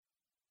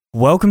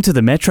Welcome to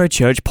the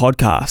Metrochurch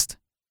podcast.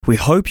 We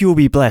hope you will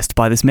be blessed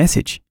by this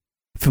message.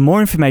 For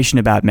more information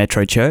about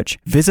Metrochurch,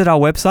 visit our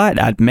website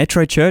at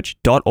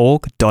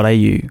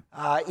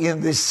metrochurch.org.au.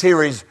 In this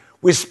series,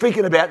 we're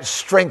speaking about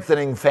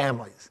strengthening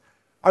families.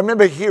 I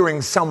remember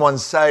hearing someone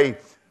say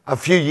a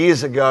few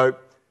years ago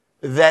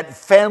that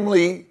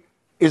family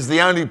is the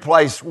only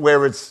place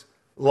where it's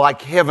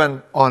like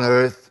heaven on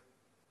earth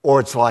or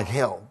it's like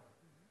hell.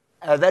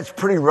 That's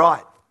pretty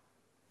right.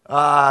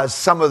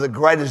 Some of the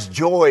greatest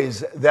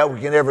joys that we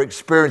can ever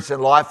experience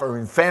in life are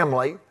in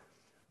family,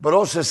 but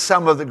also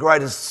some of the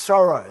greatest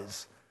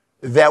sorrows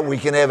that we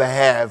can ever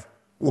have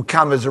will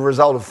come as a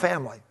result of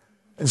family.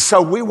 And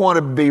so we want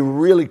to be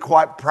really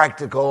quite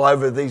practical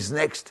over these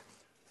next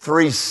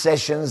 3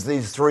 sessions,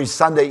 these 3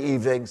 Sunday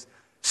evenings,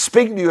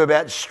 speaking to you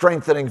about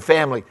strengthening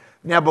family.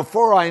 Now,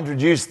 before I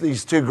introduce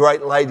these 2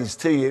 great ladies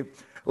to you,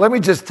 let me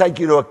just take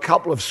you to a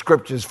couple of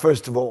scriptures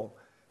first of all.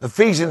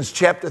 Ephesians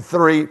chapter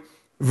 3,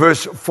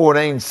 verse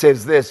 14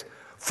 says this,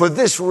 "For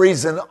this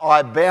reason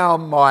I bow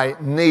my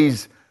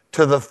knees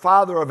to the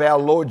Father of our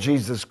Lord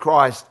Jesus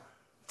Christ,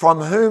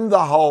 from whom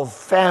the whole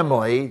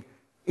family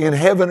in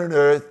heaven and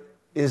earth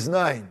is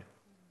named."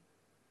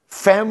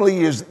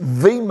 Family is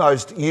the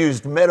most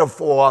used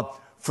metaphor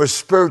for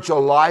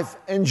spiritual life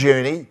and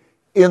journey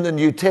in the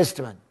New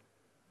Testament.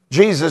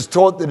 Jesus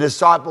taught the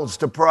disciples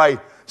to pray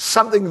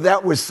something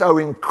that was so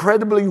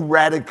incredibly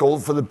radical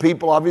for the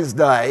people of his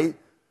day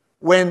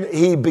when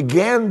he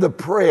began the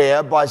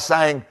prayer by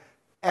saying,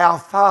 "Our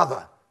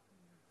Father."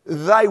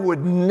 They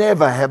would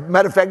never have,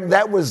 matter of fact,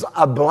 that was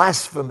a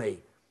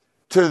blasphemy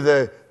to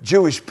the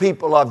Jewish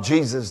people of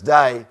Jesus'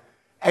 day.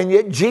 And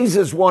yet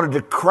Jesus wanted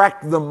to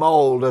crack the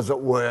mold, as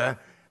it were,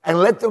 and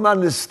let them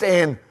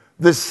understand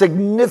the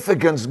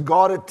significance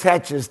God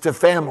attaches to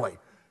family.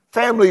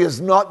 Family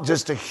is not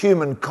just a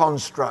human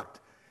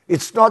construct.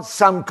 It's not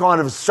some kind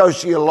of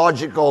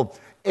sociological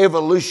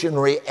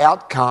evolutionary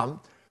outcome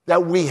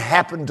that we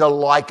happen to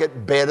like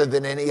it better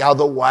than any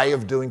other way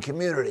of doing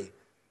community.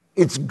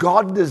 It's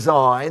God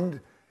designed,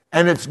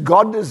 and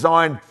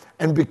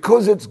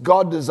because it's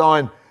God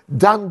designed,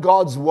 done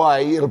God's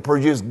way, it'll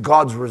produce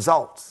God's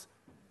results.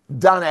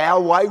 Done our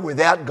way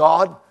without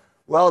God,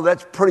 well,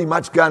 that's pretty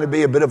much going to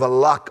be a bit of a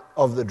luck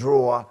of the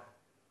draw.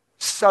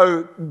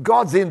 So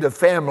God's into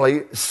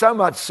family, so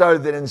much so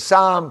that in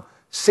Psalm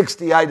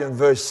 68 and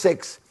verse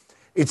 6,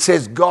 it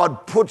says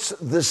God puts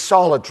the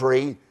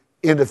solitary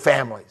into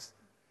families.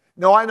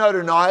 Now, I know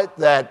tonight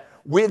that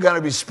we're going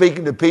to be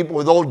speaking to people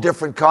with all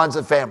different kinds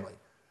of family.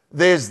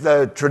 There's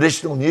the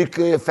traditional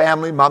nuclear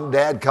family, mum,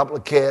 dad, couple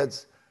of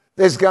kids.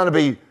 There's going to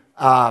be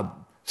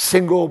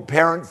single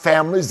parent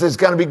families. There's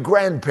going to be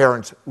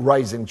grandparents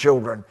raising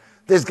children.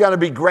 There's going to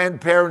be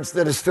grandparents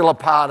that are still a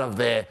part of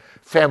their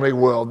family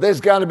world.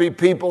 There's going to be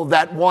people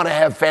that want to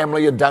have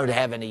family and don't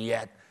have any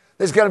yet.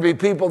 There's going to be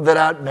people that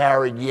aren't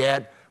married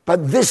yet.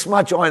 But this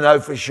much I know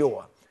for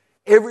sure.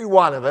 Every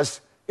one of us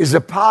is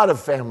a part of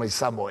family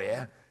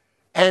somewhere,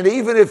 and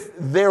even if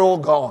they're all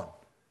gone,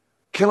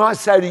 can I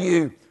say to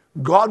you,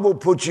 God will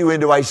put you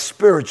into a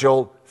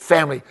spiritual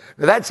family.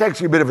 Now, that's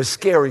actually a bit of a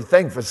scary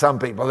thing for some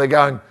people. They're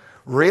going,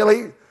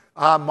 really?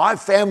 My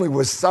family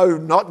was so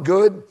not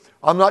good,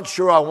 I'm not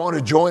sure I want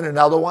to join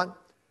another one.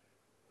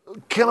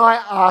 Can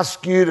I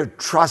ask you to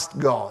trust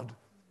God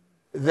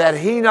that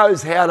he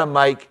knows how to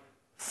make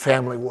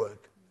family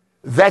work?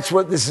 That's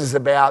what this is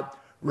about,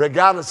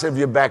 regardless of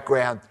your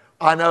background.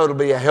 I know it'll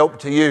be a help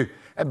to you,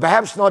 and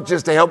perhaps not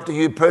just a help to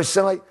you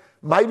personally.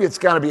 Maybe it's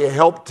going to be a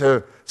help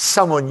to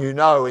someone you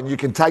know, and you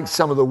can take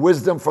some of the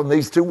wisdom from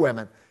these 2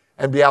 women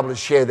and be able to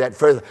share that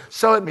further.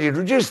 So let me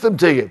introduce them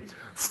to you.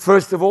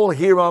 First of all,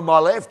 here on my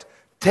left,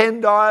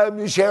 Tendai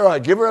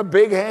Muchero. Give her a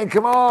big hand.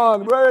 Come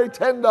on, hey,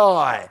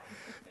 Tendai.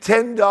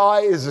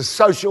 Tendai is a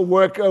social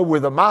worker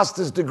with a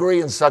master's degree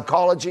in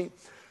psychology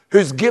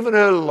who's given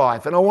her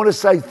life, and I want to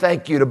say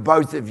thank you to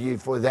both of you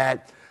for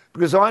that.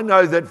 Because I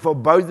know that for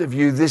both of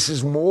you, this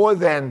is more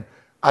than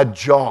a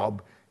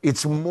job.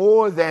 It's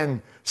more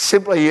than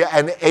simply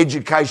an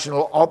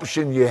educational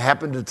option you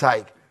happen to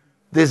take.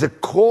 There's a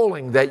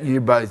calling that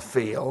you both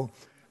feel.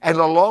 And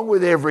along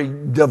with every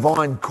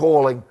divine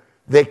calling,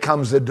 there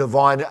comes a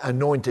divine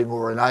anointing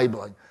or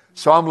enabling.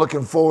 So I'm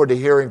looking forward to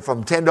hearing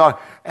from Tendai.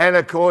 And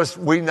of course,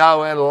 we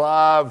know and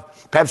love,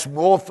 perhaps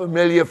more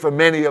familiar for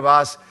many of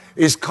us,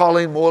 is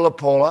Colleen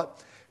Mulipola.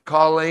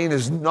 Colleen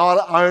is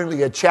not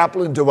only a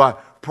chaplain to a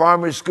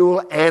primary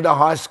school and a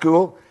high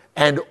school,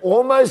 and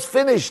almost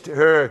finished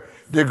her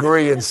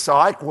degree in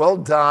psych. Well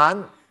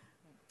done.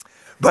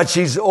 But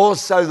she's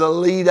also the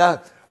leader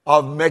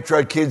of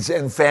Metro Kids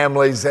and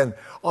Families. And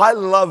I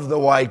love the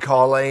way,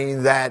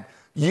 Colleen, that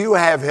you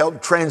have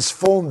helped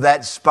transform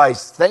that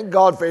space. Thank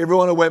God for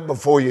everyone who went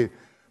before you.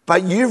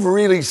 But you've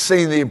really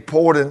seen the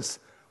importance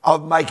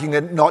of making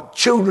it not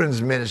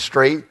children's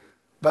ministry,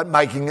 but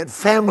making it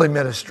family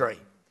ministry.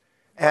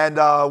 And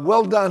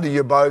well done to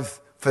you both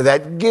for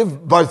that.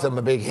 Give both of them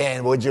a big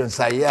hand, would you, and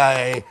say,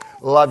 yay,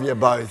 love you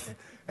both.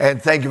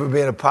 And thank you for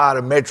being a part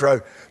of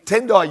Metro.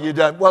 Tendai, you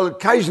don't, well,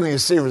 occasionally you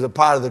see her as a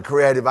part of the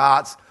creative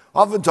arts.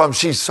 Oftentimes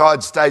she's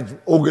side stage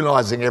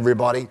organising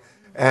everybody,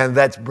 and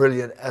that's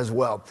brilliant as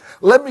well.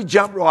 Let me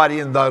jump right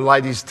in though,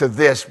 ladies, to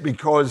this,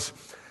 because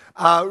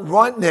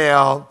right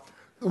now,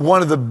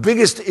 one of the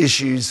biggest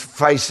issues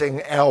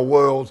facing our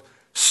world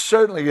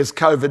certainly is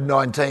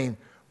COVID-19,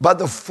 but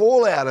the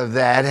fallout of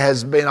that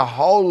has been a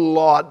whole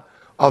lot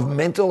of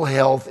mental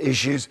health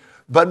issues,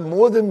 but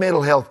more than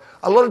mental health,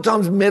 a lot of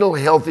times mental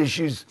health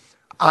issues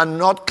are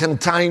not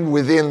contained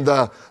within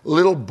the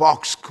little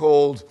box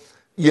called,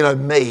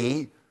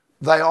 me.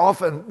 They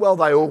often,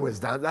 they always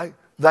don't,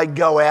 they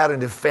go out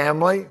into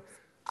family.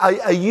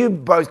 Are you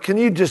both, can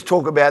you just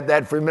talk about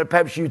that for a minute?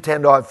 Perhaps you,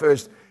 Tendai,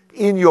 first.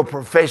 In your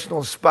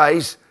professional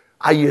space,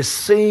 are you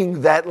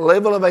seeing that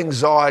level of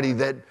anxiety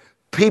that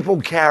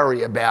people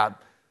carry about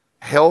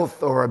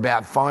health or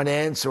about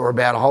finance or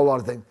about a whole lot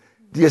of things?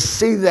 Do you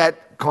see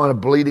that kind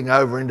of bleeding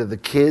over into the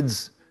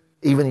kids,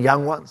 even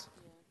young ones?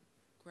 Yeah.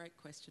 Great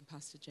question,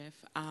 Pastor Geoff.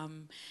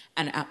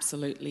 And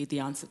absolutely the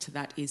answer to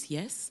that is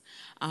yes.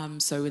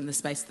 So in the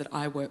space that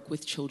I work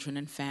with children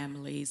and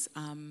families,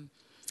 I'm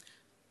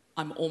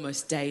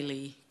almost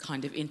daily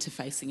kind of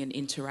interfacing and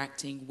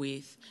interacting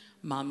with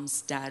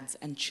mums, dads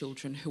and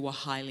children who are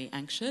highly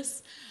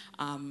anxious.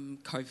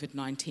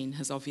 COVID-19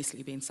 has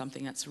obviously been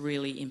something that's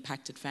really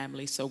impacted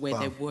families. So where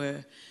there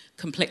were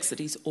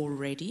complexities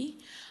already,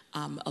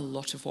 a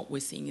lot of what we're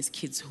seeing is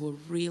kids who are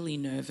really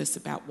nervous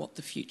about what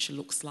the future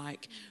looks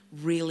like,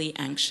 really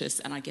anxious,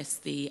 and I guess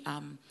the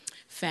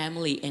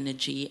family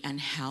energy and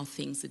how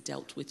things are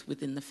dealt with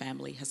within the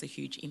family has a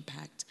huge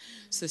impact.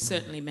 So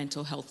certainly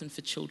mental health, and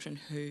for children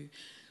who,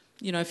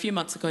 a few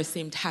months ago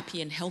seemed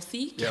happy and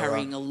healthy,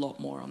 carrying a lot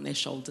more on their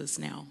shoulders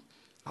now.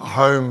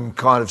 Home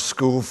kind of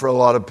school for a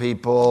lot of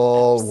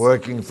people. Absolutely.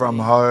 Working from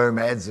home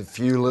adds a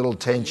few little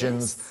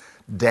tensions. Yes.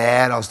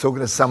 Dad, I was talking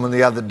to someone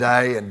the other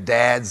day, and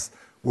dad's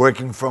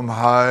working from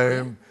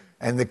home,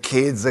 and the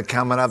kids are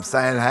coming up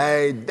saying,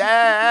 "Hey,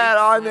 Dad,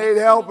 I need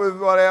help with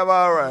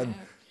whatever," and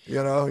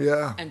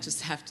and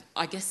just have to,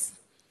 I guess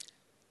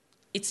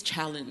it's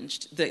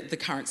challenged, the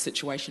current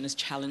situation has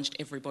challenged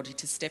everybody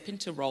to step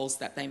into roles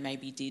that they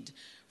maybe did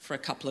for a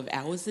couple of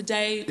hours a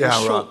day or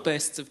short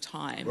bursts of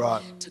time,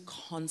 to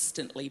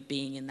constantly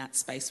being in that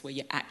space where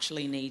you're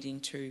actually needing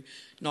to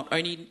not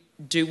only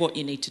do what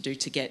you need to do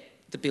to get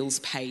the bills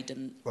paid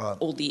and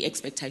all the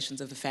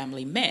expectations of the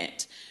family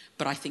met,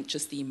 but I think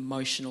just the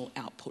emotional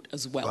output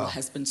as well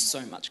has been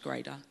so much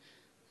greater.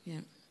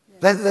 Yeah,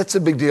 that's a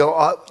big deal.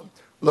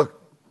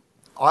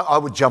 I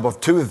would jump off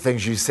two of the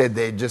things you said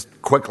there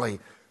just quickly,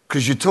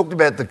 because you talked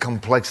about the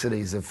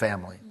complexities of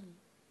family.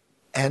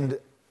 And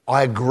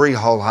I agree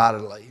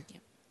wholeheartedly.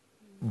 Yep.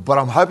 But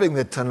I'm hoping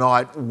that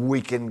tonight we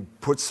can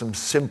put some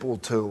simple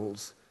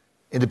tools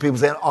into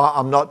people's hands.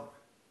 I'm not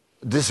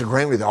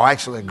disagreeing with you. I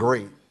actually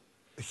agree.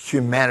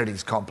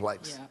 Humanity's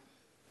complex. Yeah.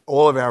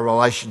 All of our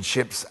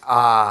relationships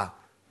are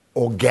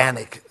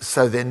organic,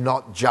 so they're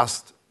not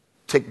just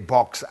tick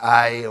box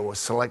A or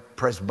select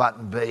press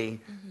button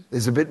B.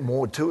 There's a bit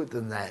more to it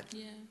than that.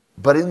 Yeah.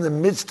 But in the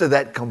midst of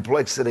that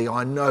complexity,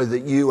 I know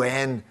that you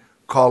and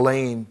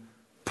Colleen,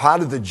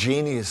 part of the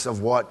genius of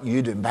what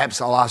you do,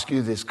 perhaps I'll ask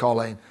you this,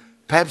 Colleen,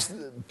 perhaps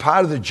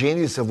part of the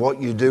genius of what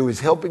you do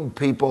is helping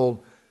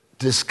people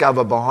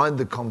discover behind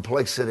the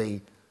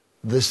complexity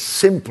the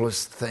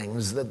simplest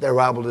things that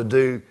they're able to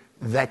do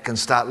that can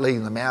start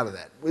leading them out of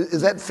that.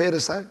 Is that fair to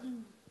say?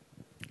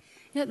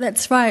 Yeah,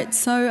 that's right.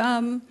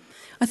 So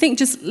I think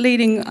just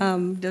leading,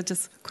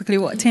 just quickly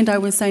what Tendai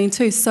was saying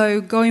too, so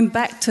going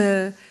back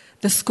to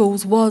the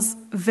schools was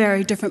a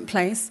very different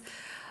place.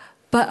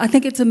 But I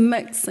think it's a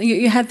mix.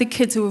 You had the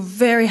kids who were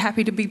very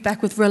happy to be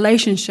back with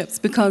relationships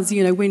because,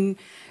 when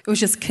it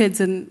was just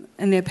kids and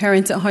their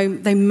parents at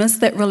home, they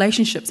missed that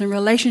relationships. And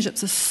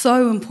relationships are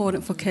so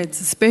important for kids,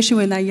 especially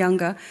when they're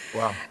younger.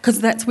 Wow. Because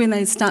that's when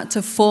they start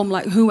to form,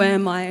 like, who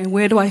am I and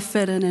where do I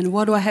fit in and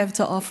what do I have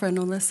to offer and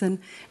all this. And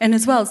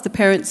as well as the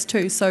parents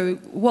too. So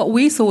what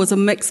we saw was a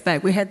mixed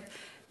bag. We had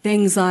the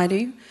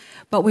anxiety,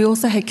 but we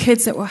also had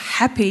kids that were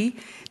happy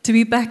to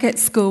be back at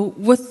school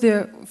with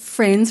their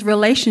friends,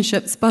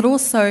 relationships, but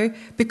also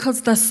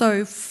because they're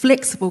so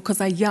flexible, because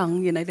they're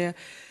young, they're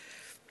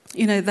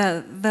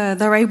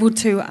able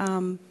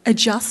to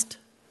adjust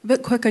a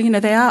bit quicker.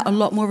 They are a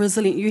lot more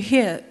resilient. You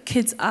hear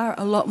kids are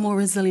a lot more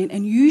resilient,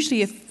 and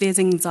usually if there's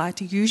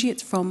anxiety, usually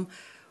it's from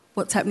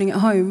what's happening at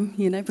home,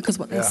 because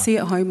what they see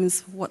at home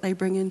is what they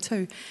bring in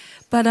too.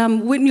 But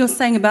when you're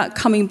saying about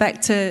coming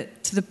back to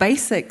the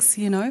basics,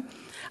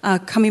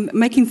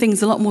 making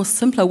things a lot more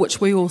simpler, which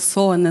we all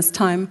saw in this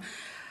time.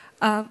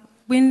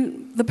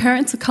 When the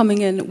parents are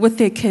coming in with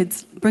their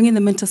kids, bringing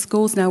them into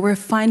schools now, we're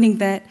finding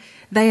that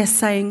they are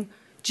saying,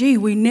 gee,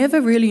 we never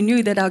really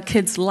knew that our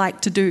kids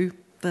like to do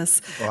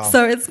this. Wow.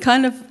 So it's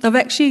they've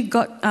actually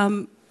got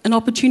an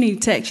opportunity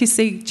to actually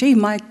see, gee,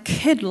 my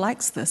kid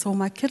likes this, or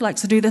my kid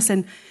likes to do this,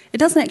 and it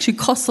doesn't actually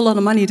cost a lot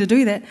of money to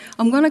do that.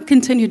 I'm going to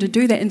continue to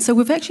do that. And so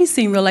we've actually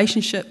seen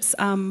relationships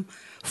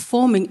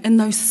forming in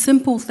those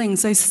simple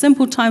things, those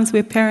simple times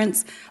where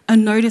parents are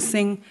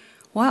noticing,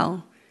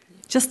 wow,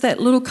 just that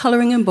little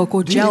colouring in book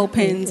or gel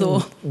pens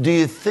or... Do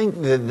you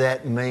think that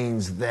that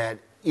means that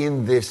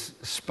in this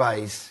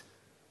space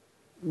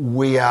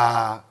we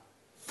are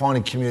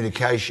finding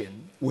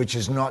communication, which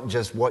is not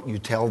just what you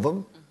tell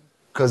them?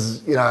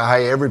 Because, you know,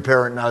 hey, every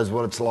parent knows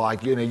what it's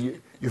like. You know,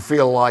 you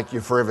feel like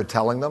you're forever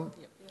telling them,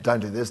 don't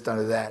do this, don't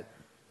do that.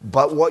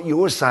 But what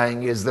you're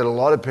saying is that a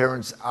lot of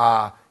parents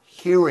are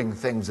hearing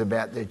things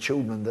about their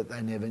children that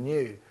they never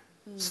knew.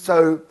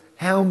 So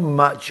how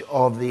much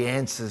of the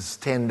answers,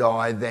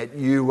 Tendai, that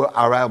you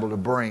are able to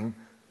bring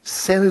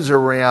centres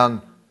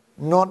around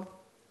not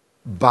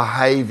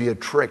behaviour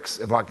tricks,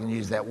 if I can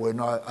use that word,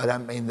 and I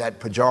don't mean that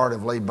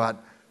pejoratively, but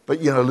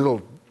you know,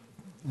 little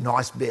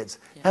nice bits.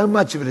 Yeah. How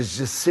much of it is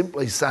just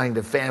simply saying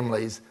to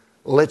families,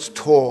 let's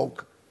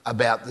talk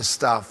about the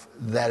stuff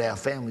that our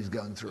family's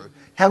going through?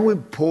 How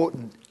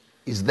important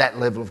is that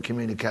level of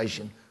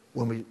communication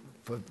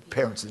for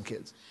parents and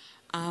kids?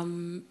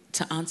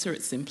 To answer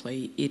it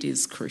simply, it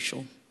is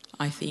crucial,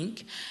 I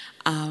think.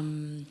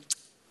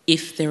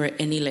 If there are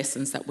any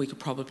lessons that we could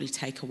probably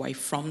take away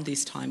from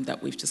this time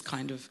that we've just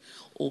kind of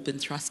all been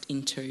thrust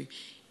into,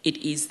 it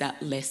is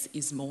that less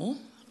is more.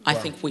 Right. I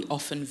think we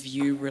often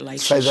view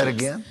relationships... Say that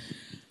again.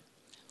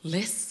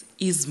 Less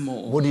is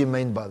more. What do you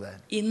mean by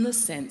that? In the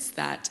sense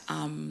that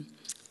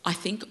I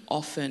think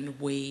often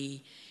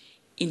we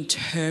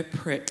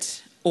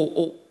interpret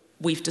or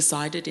we've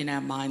decided in our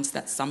minds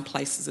that some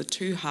places are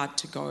too hard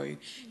to go.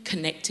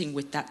 Connecting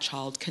with that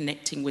child,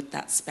 connecting with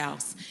that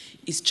spouse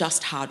is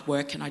just hard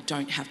work and I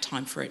don't have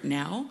time for it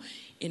now.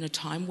 In a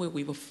time where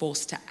we were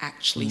forced to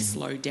actually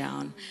slow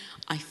down,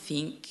 I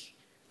think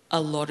a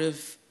lot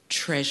of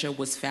treasure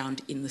was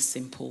found in the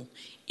simple.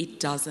 It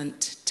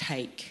doesn't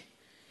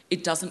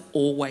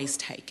always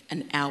take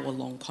an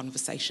hour-long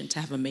conversation to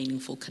have a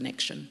meaningful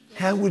connection.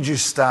 How would you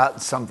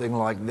start something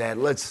like that?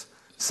 Let's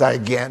say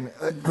again,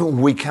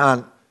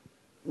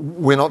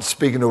 we're not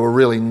speaking to a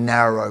really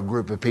narrow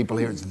group of people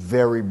here. It's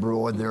very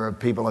broad. There are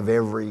people of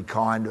every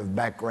kind of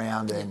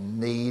background and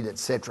need,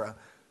 etc.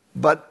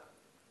 But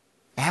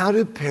how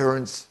do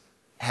parents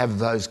have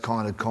those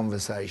kind of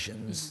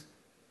conversations?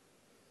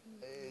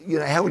 You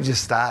know, how would you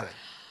start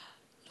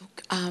it?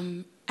 Look,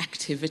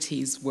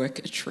 activities work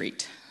a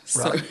treat.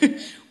 So Right.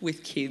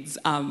 with kids,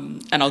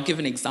 and I'll give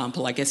an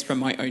example, I guess, from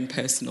my own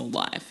personal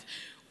life.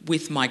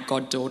 With my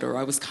goddaughter,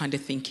 I was kind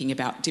of thinking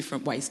about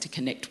different ways to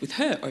connect with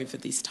her over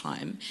this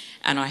time.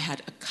 And I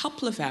had a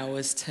couple of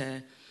hours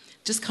to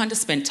just kind of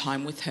spend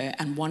time with her.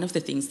 And one of the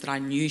things that I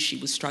knew she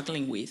was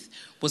struggling with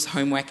was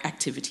homework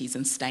activities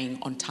and staying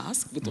on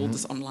task with all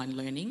this online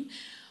learning.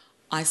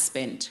 I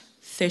spent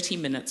 30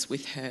 minutes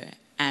with her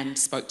and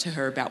spoke to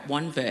her about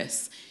one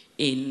verse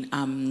in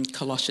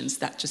Colossians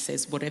that just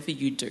says, whatever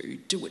you do,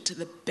 do it to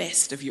the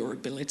best of your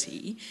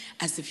ability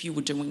as if you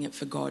were doing it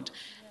for God.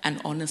 And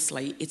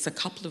honestly, it's a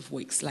couple of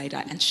weeks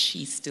later and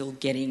she's still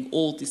getting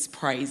all this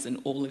praise and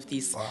all of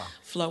this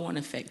flow-on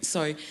effect.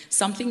 So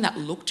something that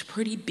looked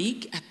pretty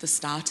big at the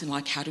start and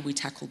like, how do we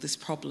tackle this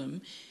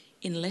problem,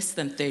 in less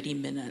than 30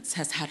 minutes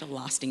has had a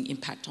lasting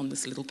impact on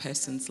this little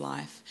person's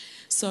life.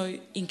 So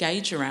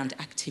engage around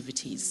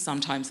activities.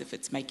 Sometimes if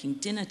it's making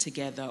dinner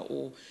together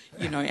or,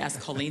 you know, as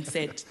Colleen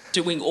said,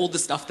 doing all the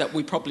stuff that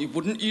we probably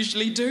wouldn't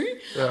usually do.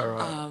 Yeah,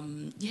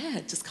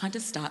 right. Just kind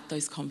of start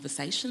those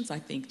conversations, I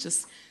think.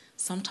 Just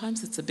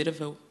sometimes it's a bit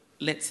of a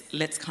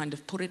let's kind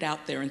of put it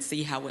out there and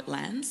see how it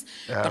lands.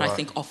 Yeah, but right. I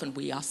think often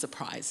we are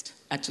surprised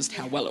at just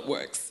how well it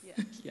works.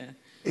 Yeah.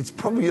 It's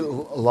probably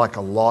like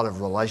a lot of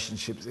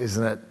relationships,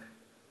 isn't it?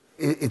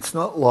 It's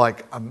not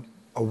like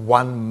a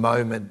one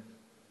moment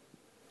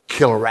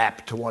killer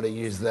app, to want to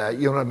use that.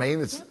 You know what I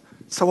mean? It's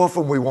so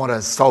often we want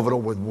to solve it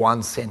all with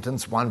one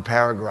sentence, one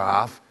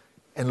paragraph,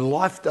 and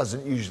life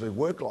doesn't usually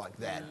work like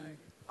that.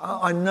 No.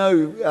 I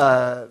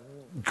know,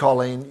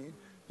 Colleen,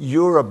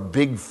 you're a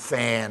big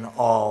fan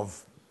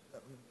of,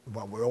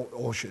 well, we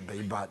all should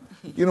be, but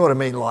you know what I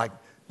mean? Like,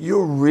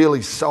 you're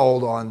really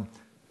sold on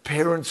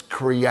parents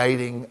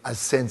creating a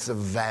sense of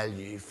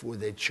value for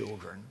their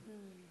children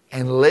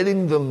and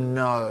letting them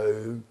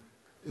know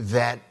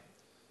that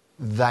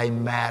they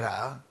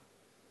matter.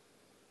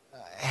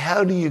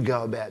 How do you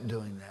go about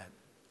doing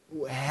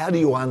that? How do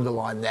you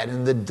underline that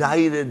in the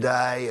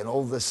day-to-day and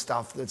all the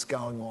stuff that's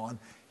going on?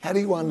 How do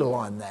you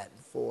underline that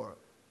for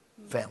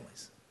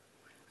families?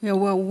 Yeah,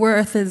 well,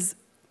 worth is,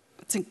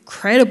 it's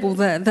incredible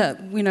that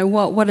you know,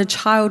 what a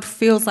child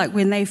feels like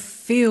when they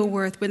feel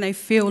worth, when they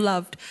feel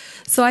loved.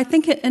 So I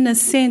think in a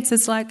sense,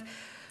 it's like,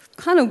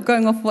 kind of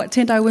going off what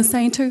Tendai was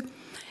saying too,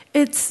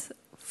 it's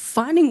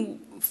finding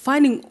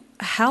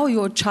how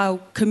your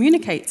child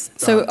communicates.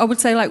 So I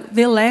would say like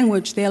their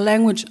language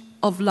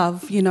of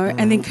love, you know,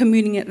 and then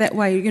communicating it that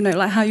way, you know,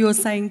 like how you were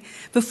saying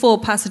before,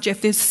 Pastor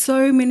Geoff, there's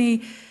so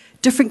many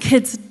different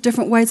kids,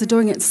 different ways of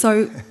doing it.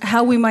 So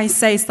how we may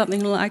say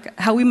something like,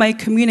 how we may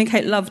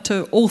communicate love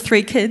to all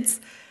three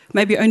kids,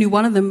 maybe only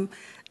one of them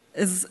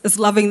is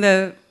loving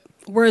the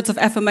words of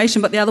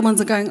affirmation, but the other ones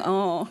are going,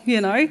 oh,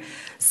 you know.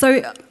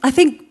 So I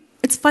think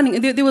it's funny.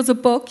 There was a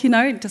book,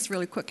 just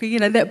really quickly,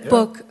 that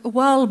book a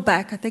while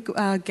back. I think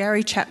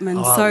Gary Chapman.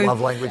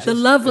 Love Languages. The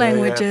love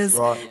languages.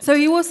 Yeah, right. So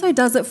he also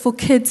does it for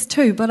kids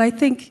too. But I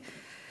think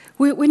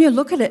when you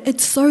look at it,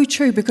 it's so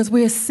true because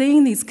we are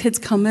seeing these kids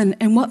come in,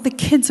 and what the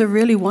kids are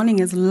really wanting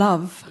is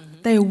love.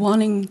 They're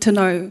wanting to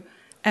know,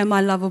 am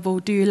I lovable?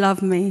 Do you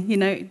love me?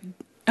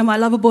 Am I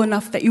lovable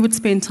enough that you would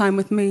spend time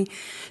with me?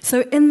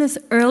 So in this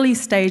early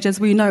stage, as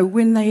we know,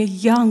 when they are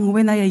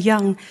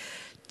young,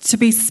 to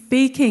be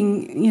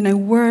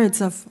speaking,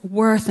 words of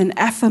worth and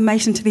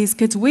affirmation to these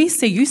kids,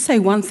 you say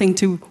one thing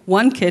to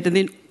one kid and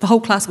then the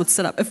whole class would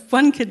sit up. If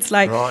one kid's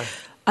like, right.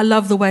 I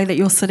love the way that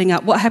you're sitting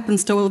up, what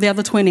happens to all the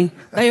other 20?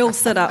 They all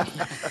sit up.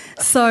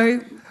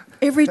 So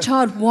every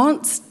child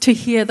wants to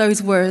hear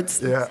those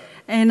words. Yeah.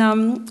 And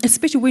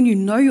especially when you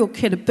know your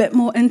kid a bit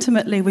more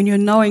intimately, when you're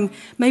knowing,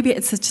 maybe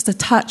it's just a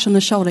touch on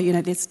the shoulder,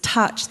 there's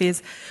touch,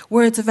 there's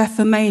words of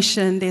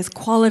affirmation, there's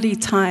quality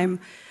time,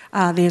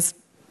 there's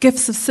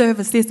gifts of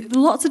service, there's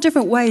lots of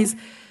different ways.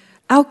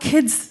 Our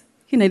kids,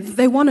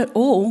 they want it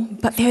all,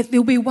 but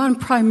there'll be one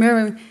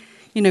primary,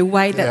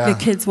 way that the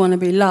kids want to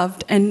be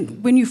loved.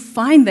 And when you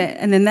find that,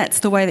 and then that's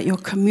the way that you're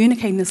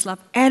communicating this love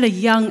at a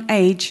young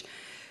age,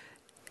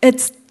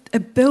 it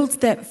builds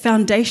that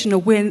foundation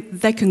of when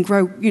they can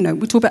grow. We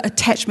talk about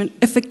attachment.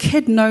 If a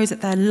kid knows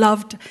that they're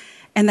loved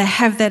and they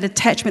have that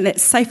attachment,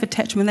 that safe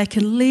attachment, they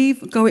can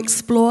leave, go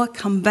explore,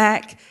 come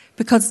back,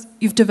 because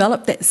you've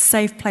developed that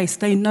safe place.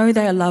 They know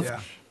they are loved. Yeah.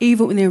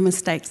 Even when there are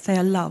mistakes, they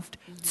are loved.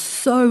 It's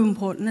so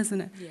important,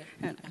 isn't it?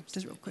 Yeah,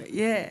 just real quick.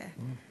 Yeah.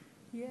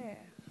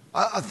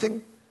 I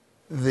think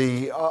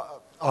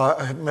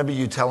I remember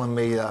you telling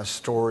me a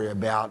story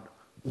about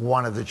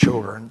one of the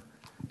children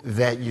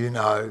that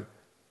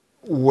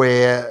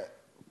where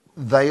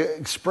they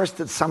expressed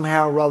it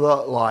somehow or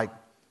other like,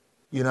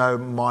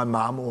 my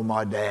mum or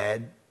my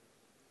dad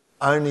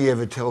only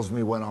ever tells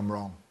me when I'm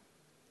wrong.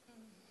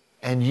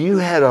 And you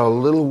had a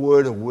little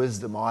word of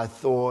wisdom, I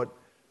thought,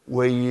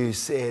 where you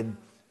said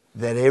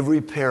that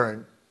every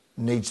parent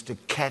needs to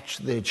catch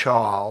their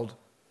child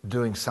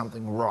doing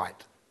something right.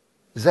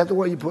 Is that the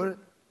way you put it?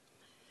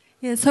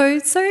 Yeah, so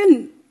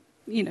in,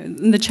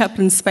 in the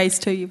chaplain space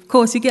too, of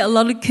course, you get a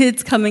lot of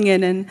kids coming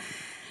in, and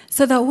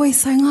so they're always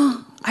saying,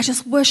 I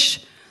just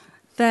wish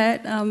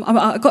that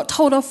I got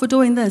told off for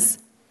doing this,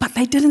 but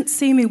they didn't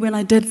see me when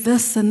I did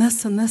this and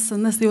this and this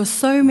and this. There were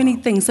so many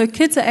things. So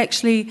kids are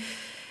actually,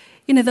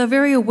 they're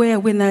very aware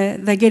when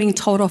they're getting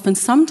told off, and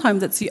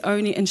sometimes it's the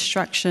only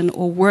instruction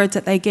or words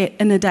that they get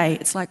in a day.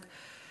 It's like,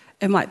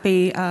 it might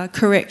be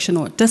correction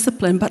or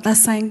discipline, but they're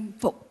saying,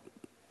 but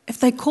if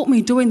they caught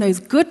me doing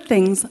those good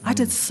things, I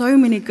did so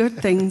many good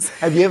things.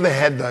 Have you ever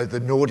had, though, the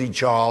naughty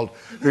child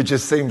who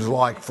just seems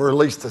like, for at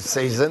least a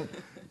season,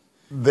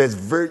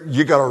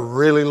 you got to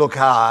really look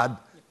hard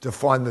to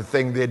find the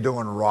thing they're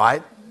doing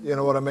right? You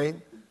know what I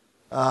mean?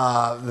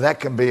 That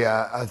can be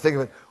a thing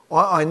of it.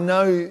 I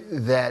know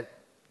that.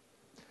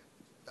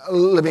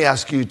 Let me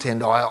ask you,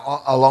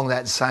 Tendai, along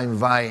that same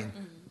vein,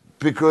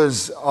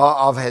 because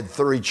I've had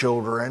 3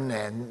 children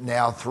and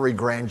now 3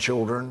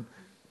 grandchildren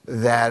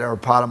that are a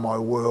part of my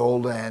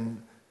world,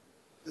 and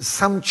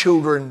some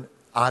children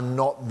are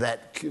not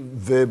that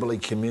verbally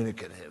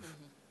communicative.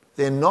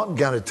 They're not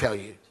going to tell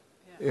you,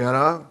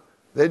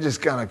 They're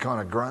just going to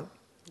kind of grunt.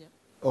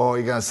 Or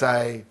you're going to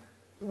say,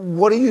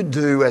 what do you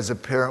do as a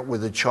parent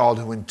with a child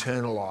who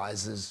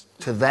internalizes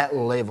to that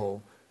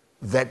level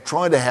that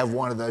trying to have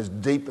one of those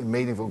deep and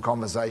meaningful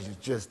conversations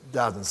just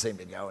doesn't seem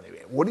to go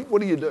anywhere? What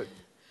do you do?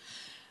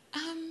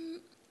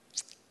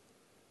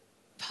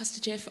 Pastor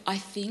Geoff, I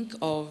think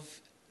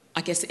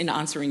I guess in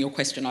answering your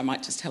question, I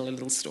might just tell a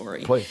little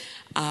story. Please.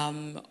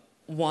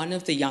 One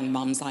of the young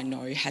mums I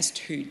know has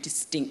 2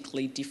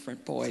 distinctly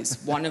different boys.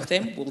 One of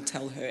them will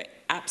tell her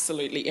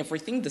absolutely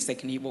everything the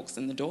second he walks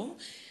in the door.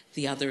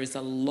 The other is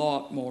a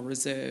lot more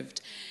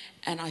reserved.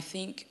 And I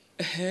think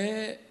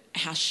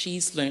how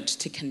she's learnt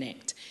to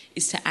connect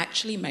is to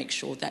actually make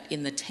sure that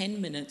in the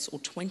 10 minutes or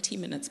 20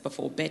 minutes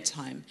before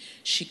bedtime,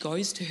 she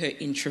goes to her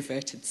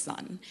introverted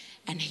son,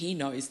 and he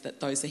knows that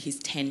those are his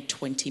 10,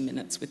 20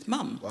 minutes with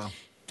mum. Wow.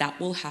 That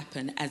will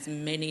happen as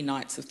many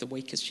nights of the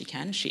week as she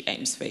can. She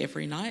aims for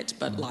every night,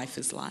 but life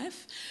is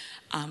life.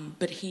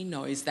 But he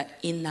knows that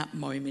in that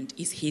moment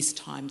is his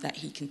time that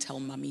he can tell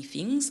mummy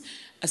things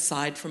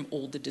aside from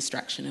all the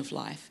distraction of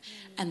life.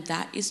 And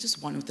that is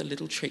just one of the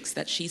little tricks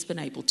that she's been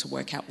able to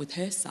work out with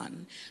her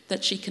son,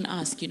 that she can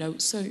ask,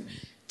 so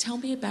tell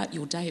me about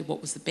your day.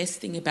 What was the best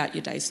thing about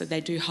your day? So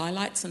they do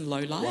highlights and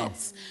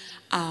lowlights. Wow.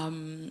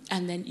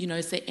 And then,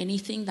 is there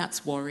anything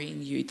that's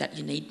worrying you that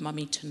you need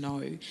mummy to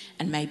know?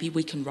 And maybe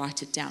we can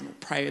write it down or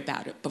pray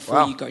about it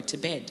before you go to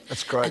bed.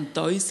 That's great. And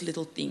those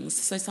little things.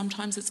 So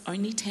sometimes it's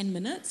only 10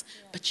 minutes,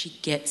 but she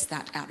gets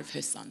that out of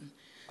her son.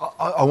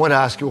 I want to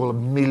ask you all a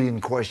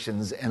million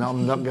questions, and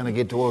I'm not going to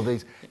get to all of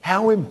these.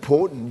 How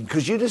important,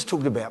 because you just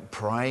talked about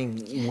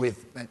praying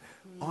with,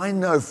 I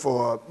know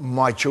for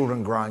my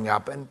children growing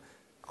up, and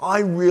I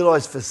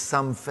realise for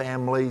some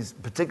families,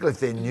 particularly if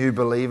they're new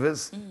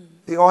believers,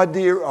 the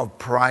idea of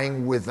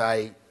praying with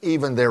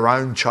even their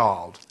own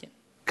child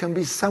can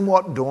be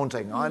somewhat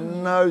daunting. I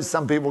know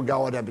some people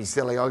go, oh, don't be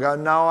silly. I go,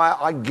 no,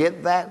 I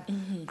get that,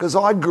 because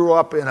I grew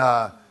up in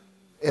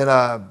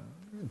a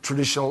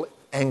traditional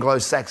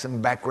Anglo-Saxon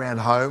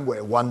background home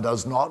where one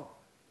does not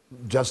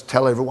just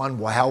tell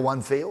everyone how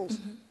one feels,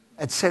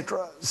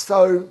 etc.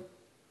 So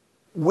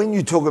when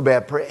you talk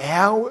about prayer,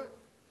 how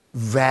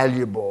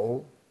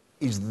valuable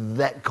is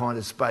that kind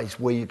of space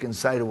where you can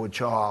say to a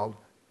child,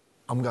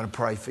 I'm going to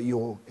pray for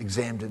your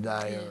exam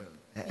today? Or,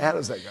 how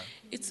does that go?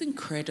 It's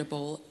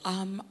incredible.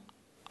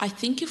 I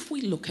think if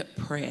we look at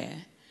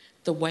prayer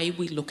the way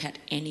we look at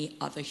any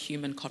other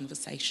human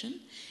conversation,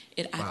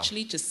 it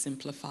actually just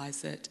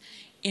simplifies it.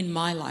 In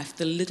my life,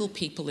 the little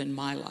people in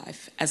my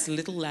life, as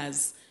little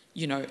as,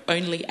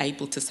 only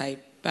able to say,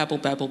 babble,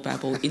 babble,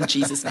 babble, in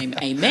Jesus' name,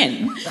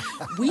 amen,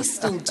 we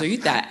still do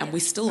that and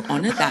we still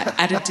honour that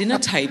at a dinner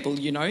table,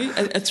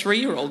 A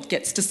 3-year-old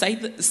gets to say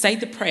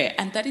the prayer,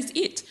 and that is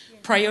it.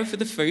 Pray over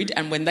the food,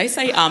 and when they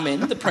say amen,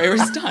 the prayer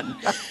is done.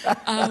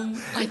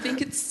 I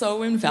think it's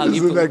so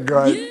invaluable. Isn't that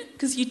great? Yeah,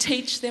 because you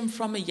teach them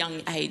from a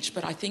young age,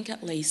 but I think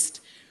at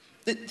least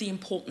the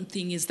important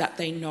thing is that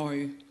they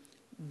know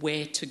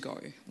where to go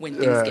when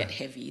things get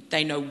heavy.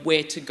 They know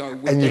where to go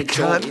with their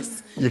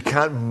joys. You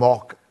can't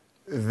mock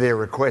their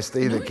request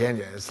either, can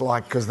you? It's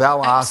like, because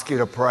they'll ask you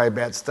to pray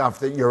about stuff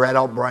that your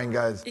adult brain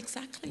goes,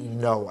 exactly.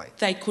 No way.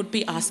 They could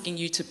be asking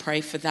you to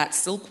pray for that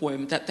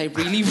silkworm that they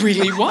really,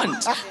 really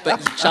want, but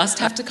you just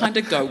have to kind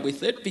of go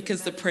with it,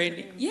 because the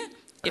prayer,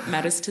 it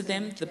matters to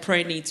them. The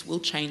prayer needs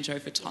will change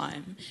over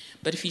time.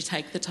 But if you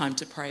take the time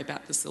to pray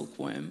about the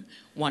silkworm,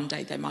 one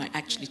day they might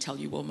actually tell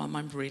you, well, Mum,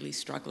 I'm really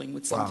struggling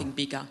with something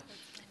bigger.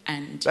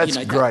 And, that's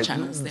great. That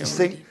channel's there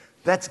See, already.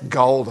 that's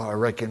gold, I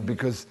reckon,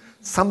 because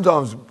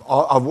sometimes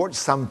I've watched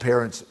some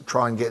parents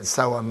try and get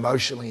so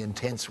emotionally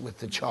intense with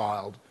the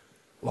child,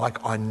 like,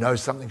 I know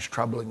something's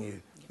troubling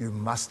you, you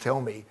must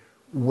tell me,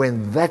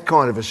 when that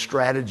kind of a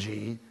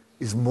strategy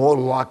is more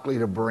likely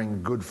to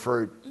bring good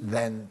fruit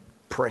than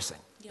pressing.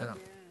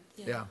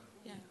 Yeah.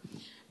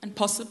 And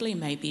possibly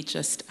maybe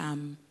just,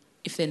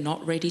 if they're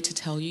not ready to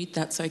tell you,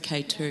 that's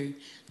okay too.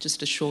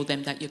 Just assure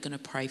them that you're going to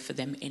pray for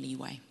them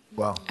anyway.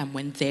 Wow. And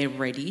when they're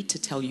ready to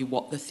tell you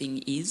what the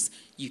thing is,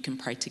 you can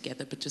pray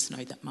together, but just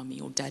know that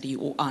mummy or daddy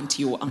or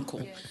auntie or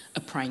uncle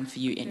are praying for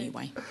you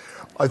anyway.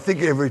 I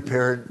think every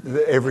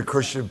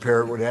Christian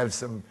parent would have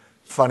some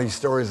funny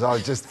stories. I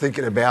was just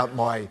thinking about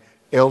my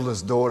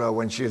eldest daughter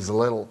when she was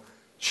little.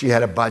 She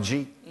had a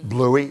budgie,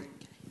 Bluey,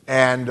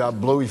 and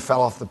Bluey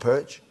fell off the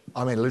perch.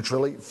 I mean,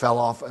 literally fell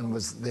off and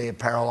was there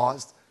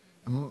paralysed.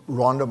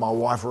 Rhonda, my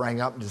wife,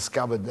 rang up and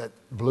discovered that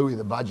Bluey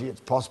the budgie,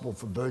 it's possible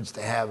for birds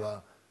to have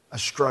a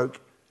stroke,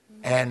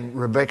 and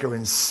Rebecca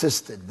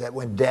insisted that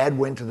when Dad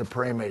went to the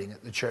prayer meeting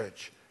at the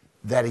church,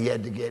 that he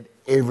had to get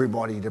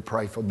everybody to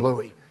pray for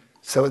Bluey.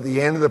 So at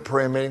the end of the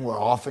prayer meeting, where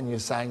often you're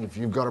saying, if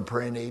you've got a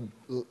prayer need,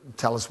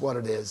 tell us what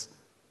it is.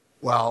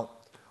 Well,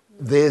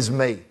 there's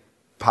me,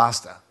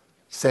 pastor,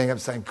 standing up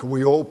saying, can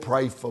we all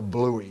pray for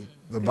Bluey,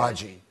 the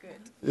budgie? Good.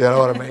 You know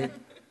what I mean?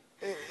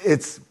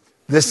 It's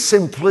the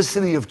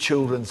simplicity of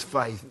children's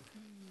faith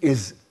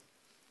is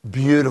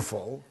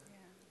beautiful,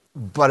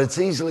 but it's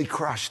easily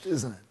crushed,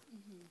 isn't it?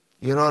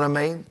 You know what I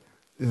mean?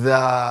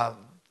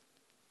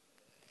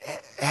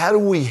 How do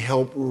we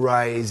help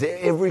raise?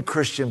 Every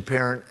Christian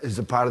parent is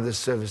a part of this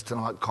service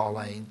tonight,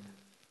 Colleen,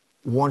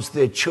 wants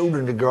their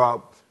children to grow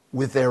up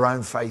with their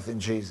own faith in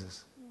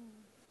Jesus.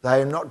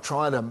 They are not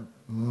trying to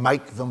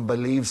make them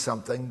believe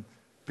something,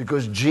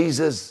 because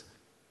Jesus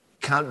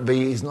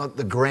he's not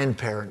the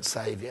grandparent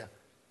saviour.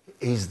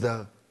 He's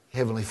the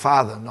Heavenly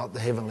Father, not the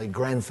Heavenly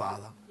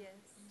Grandfather.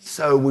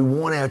 So we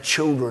want our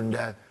children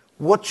to,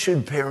 what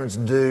should parents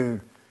do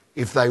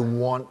if they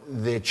want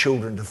their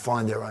children to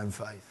find their own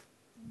faith?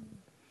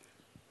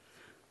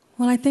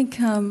 Well, I think,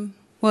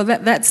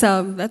 that's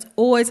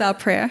always our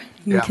prayer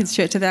in Kids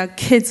Church, that our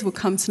kids will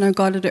come to know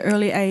God at an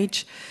early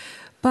age.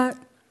 But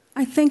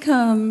I think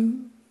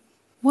one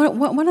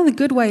of the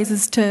good ways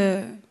is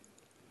to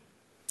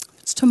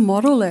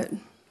model it.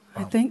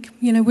 I think,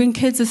 when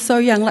kids are so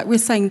young, like we're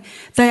saying,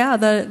 they are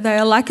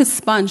like a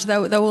sponge.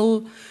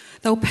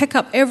 They'll pick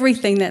up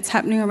everything that's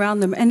happening around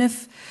them. And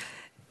if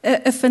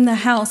in the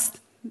house,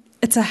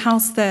 it's a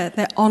house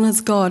that honours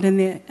God, and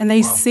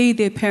they see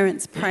their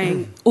parents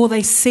praying, or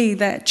they see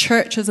that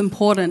church is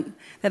important,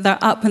 that they're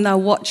up and they're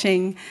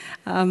watching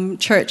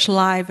church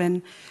live,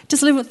 and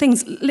just little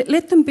things.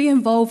 Let them be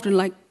involved in,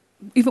 like,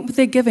 even with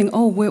their giving.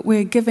 Oh,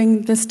 we're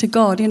giving this to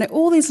God.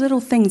 All these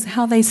little things,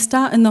 how they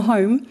start in the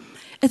home,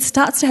 it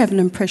starts to have an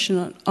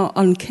impression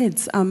on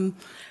kids.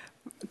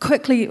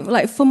 Quickly,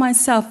 like for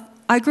myself,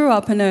 I grew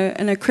up in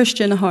a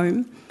Christian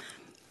home,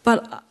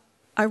 but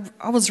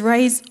I was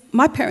raised,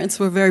 my parents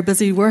were very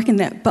busy working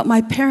that, but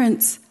my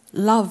parents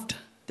loved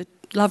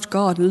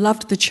God and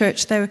loved the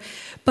church. Raising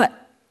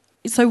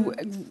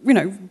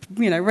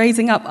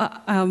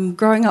up,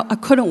 growing up, I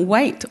couldn't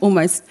wait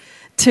almost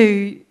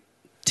to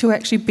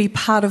actually be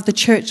part of the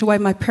church the way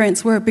my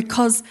parents were,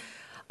 because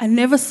I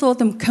never saw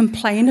them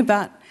complain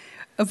about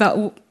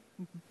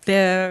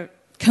their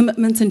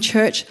commitments in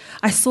church.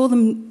 I saw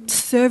them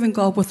serving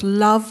God with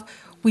love.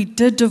 We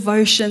did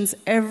devotions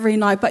every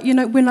night. But,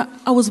 when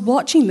I was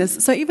watching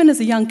this, so even as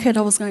a young kid,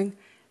 I was going,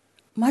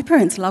 my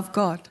parents love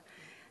God.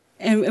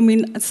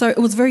 And so it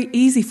was very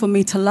easy for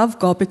me to love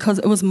God because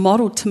it was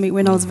modeled to me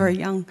when I was very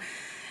young.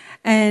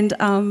 And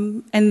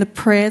the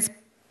prayers,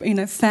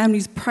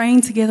 families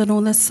praying together and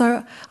all this.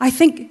 So I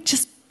think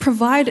just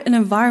provide an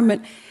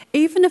environment,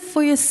 even if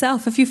for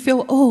yourself, if you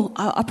feel,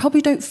 I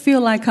probably don't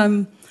feel like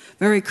I'm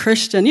very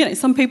Christian.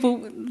 Some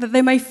people,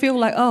 they may feel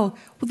like, well,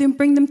 then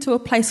bring them to a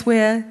place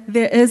where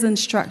there is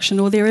instruction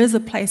or there is a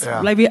place,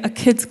 maybe a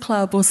kids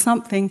club or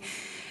something.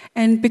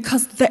 And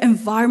because the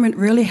environment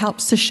really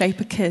helps to shape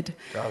a kid. It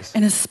does.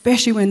 And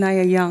especially when they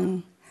are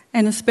young.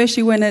 And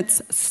especially when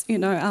it's,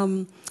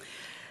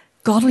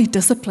 godly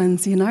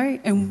disciplines,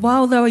 and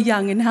while they were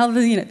young, and how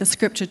the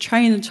scripture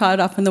train a child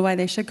up in the way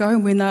they should go,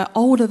 and when they're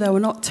older, they will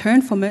not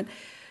turn from it.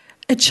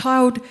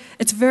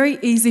 It's very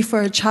easy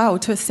for a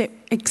child to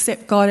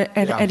accept God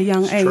at a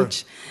young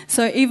age. True.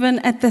 So even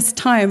at this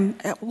time,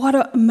 what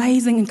an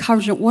amazing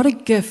encouragement, what a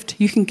gift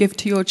you can give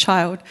to your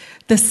child,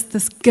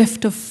 this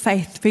gift of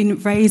faith, being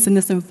raised in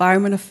this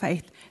environment of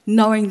faith,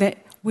 knowing that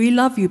we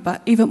love you,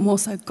 but even more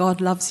so, God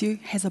loves you,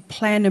 has a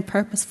plan and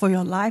purpose for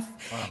your life.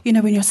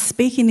 Wow. When you're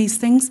speaking these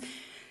things,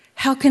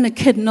 how can a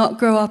kid not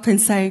grow up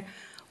and say,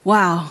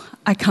 wow,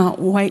 I can't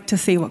wait to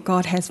see what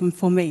God has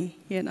for me,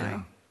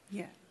 Yeah.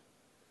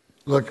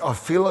 Look, I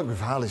feel like we've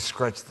hardly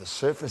scratched the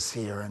surface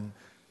here, and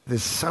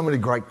there's so many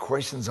great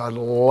questions. I'd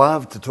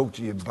love to talk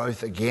to you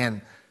both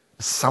again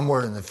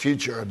somewhere in the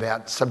future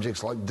about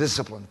subjects like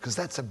discipline, because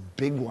that's a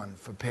big one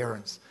for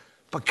parents.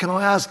 But can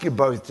I ask you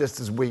both, just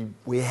as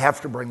we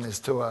have to bring this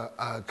to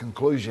a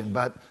conclusion,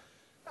 but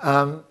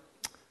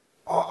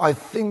I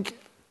think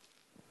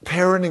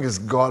parenting has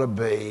got to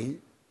be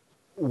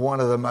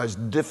one of the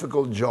most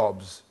difficult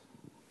jobs.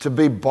 To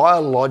be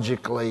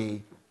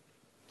biologically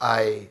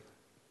a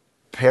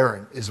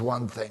parent is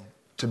one thing.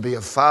 To be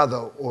a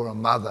father or a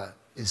mother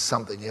is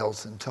something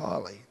else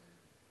entirely.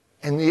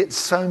 And yet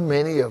so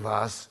many of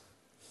us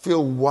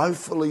feel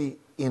woefully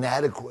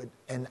inadequate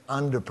and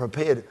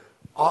underprepared.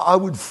 I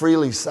would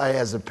freely say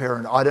as a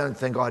parent, I don't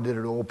think I did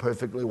it all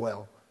perfectly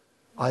well.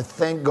 I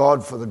thank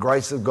God for the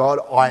grace of God.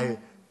 I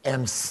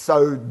am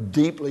so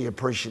deeply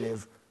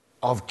appreciative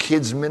of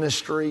kids'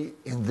 ministry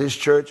in this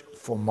church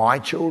for my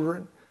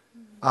children.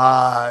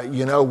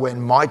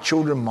 When my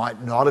children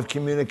might not have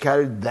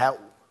communicated that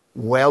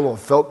well or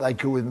felt they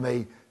could with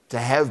me, to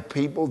have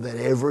people that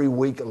every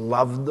week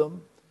loved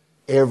them,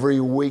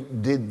 every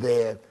week did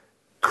their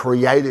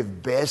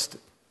creative best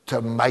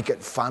to make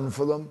it fun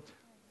for them.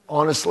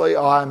 Honestly,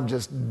 I'm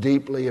just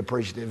deeply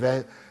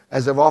appreciative.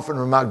 As I've often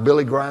remarked,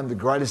 Billy Graham, the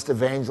greatest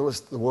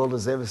evangelist the world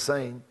has ever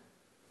seen.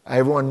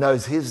 Everyone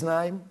knows his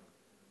name,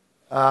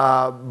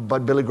 but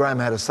Billy Graham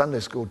had a Sunday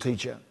school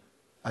teacher,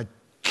 a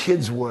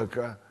kids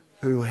worker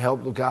who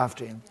helped look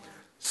after him.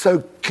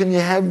 So can you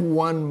have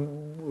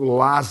one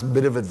last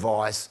bit of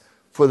advice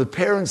for the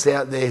parents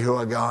out there who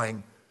are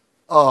going,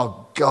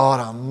 oh God,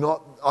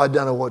 I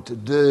don't know what to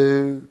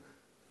do,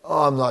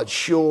 I'm not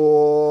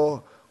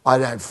sure, I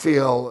don't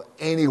feel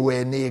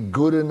anywhere near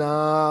good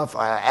enough,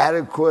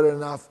 adequate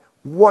enough.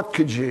 What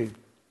could you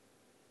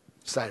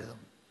say to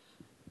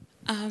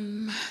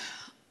them?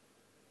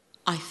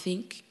 I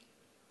think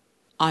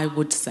I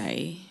would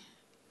say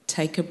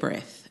take a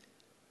breath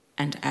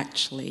and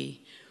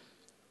actually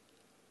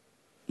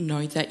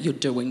know that you're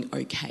doing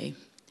okay.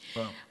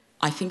 Wow.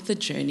 I think the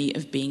journey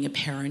of being a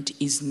parent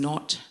is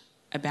not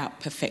about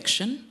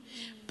perfection,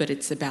 but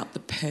it's about the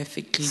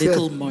perfect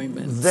little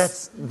moments.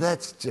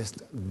 That's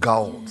just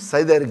gold.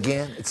 Say that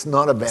again. It's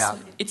not about...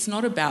 It's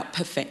not about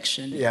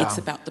perfection. Yeah. It's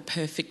about the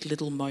perfect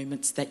little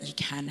moments that you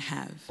can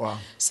have. Wow.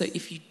 So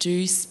if you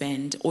do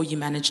spend, or you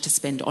manage to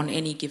spend on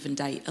any given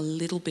day, a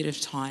little bit of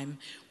time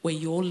where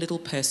your little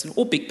person,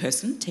 or big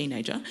person,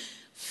 teenager,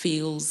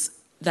 feels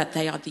that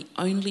they are the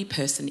only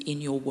person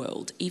in your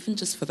world, even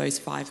just for those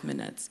 5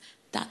 minutes,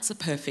 that's a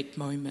perfect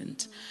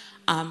moment.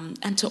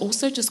 And to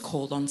also just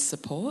call on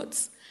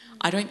supports.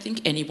 I don't think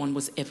anyone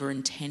was ever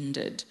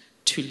intended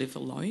to live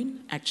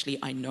alone. Actually,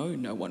 I know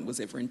no one was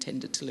ever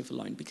intended to live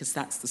alone, because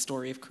that's the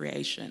story of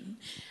creation.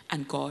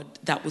 And God,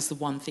 that was the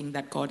one thing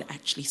that God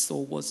actually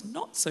saw was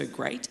not so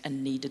great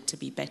and needed to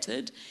be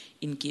bettered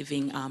in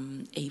giving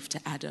Eve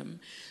to Adam.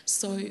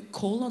 So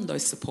call on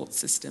those support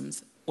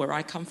systems. Where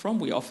I come from,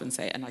 we often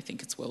say, and I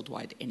think it's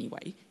worldwide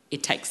anyway,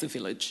 it takes a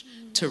village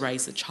to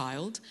raise a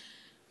child.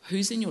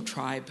 Who's in your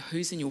tribe,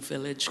 who's in your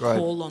village, Great.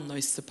 Call on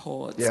those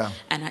supports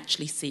and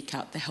actually seek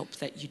out the help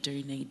that you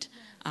do need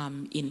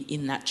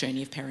in that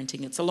journey of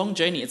parenting. It's a long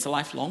journey, it's a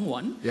lifelong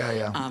one.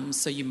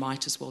 So you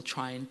might as well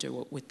try and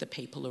do it with the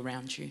people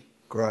around you.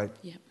 Great.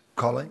 Yeah.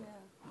 Colleen?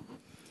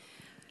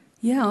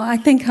 Yeah, I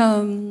think,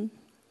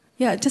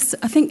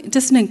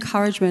 just an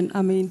encouragement.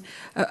 I mean,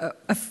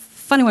 a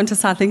funny one to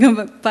start thinking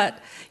of, but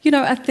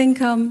I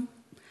think...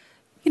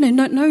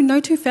 no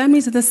two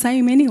families are the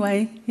same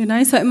anyway,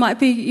 so it might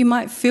be, you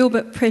might feel a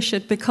bit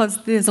pressured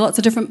because there's lots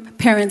of different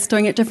parents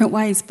doing it different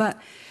ways, but,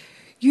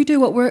 You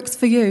do what works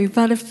for you.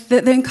 But if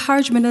the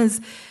encouragement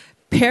is,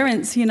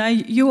 parents,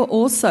 you are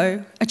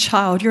also a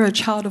child. You're a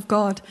child of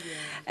God.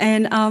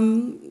 Yeah.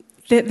 And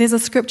there's a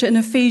scripture in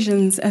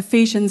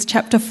Ephesians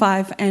chapter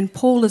 5, and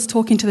Paul is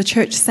talking to the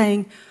church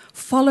saying,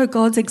 follow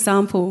God's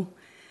example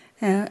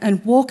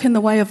and walk in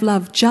the way of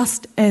love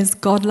just as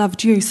God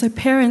loved you. So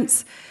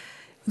parents,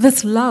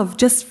 this love,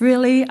 just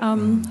really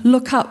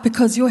look up,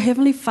 because your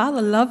Heavenly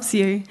Father loves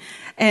you.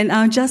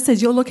 And just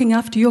as you're looking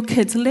after your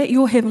kids, let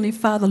your Heavenly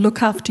Father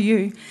look after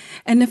you.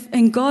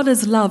 And God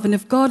is love, and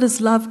if God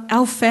is love,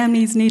 our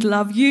families need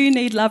love. You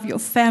need love, your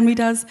family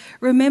does.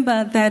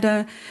 Remember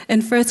that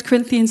in 1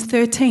 Corinthians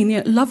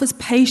 13, love is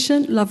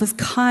patient, love is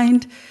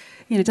kind,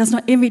 does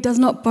not envy, does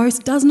not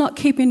boast, does not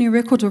keep any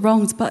record of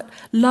wrongs, but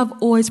love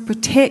always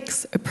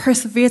protects, it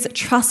perseveres, it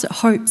trusts, it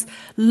hopes.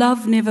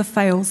 Love never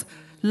fails.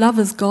 Love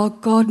is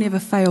God. God never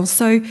fails.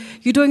 So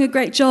you're doing a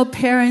great job,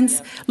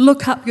 parents.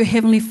 Look up. Your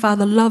Heavenly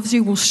Father loves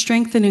you, will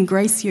strengthen and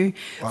grace you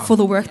for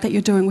the work that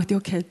you're doing with your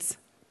kids.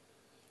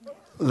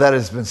 That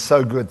has been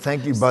so good.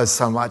 Thank you both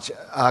so much.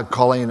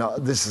 Colleen,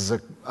 this is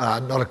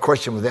not a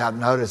question without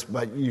notice,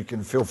 but you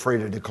can feel free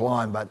to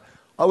decline. But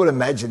I would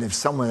imagine if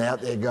someone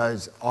out there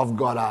goes, I've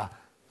got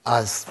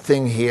a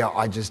thing here,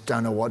 I just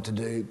don't know what to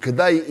do, could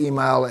they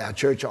email our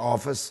church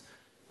office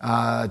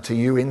to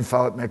you,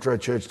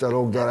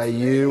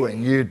 info@metrochurch.org.au,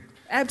 and you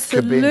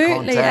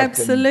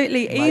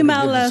absolutely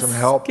email us,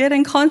 get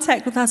in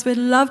contact with us. We'd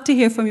love to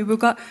hear from you. We've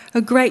got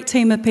a great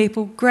team of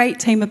people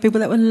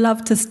that would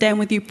love to stand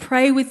with you,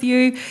 pray with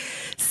you,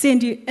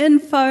 send you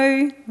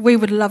info. We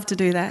would love to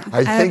do that.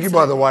 Hey, thank you,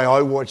 by the way.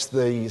 I watched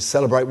the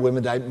Celebrate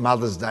Women's Day,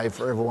 Mother's Day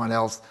for everyone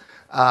else,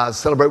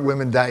 Celebrate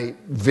Women's Day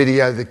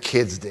video the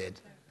kids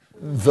did.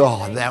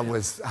 Oh, that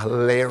was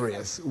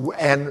hilarious,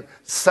 and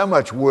so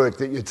much work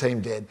that your team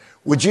did.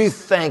 Would you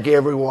thank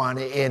everyone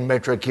in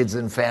Metro Kids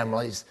and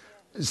Families,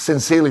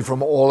 sincerely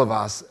from all of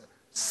us?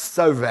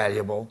 So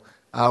valuable.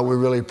 We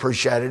really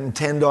appreciate it. And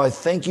Tendai,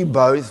 thank you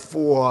both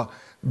for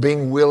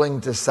being willing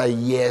to say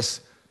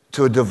yes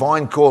to a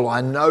divine call.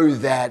 I know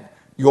that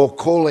your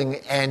calling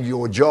and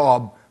your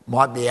job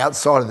might be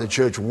outside of the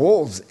church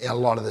walls a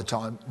lot of the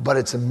time, but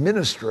it's a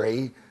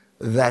ministry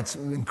that's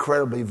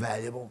incredibly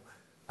valuable.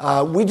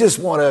 We just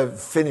want to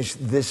finish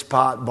this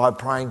part by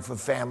praying for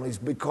families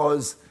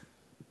because,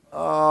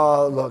 being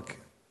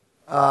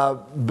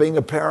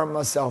a parent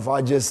myself,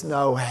 I just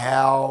know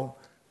how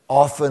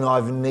often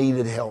I've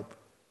needed help,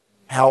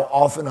 how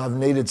often I've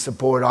needed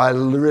support. I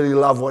really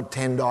love what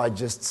Tendai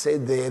just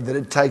said there, that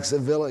it takes a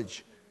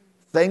village.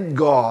 Thank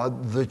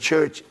God the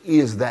church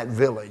is that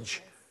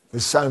village for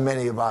so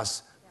many of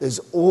us. There's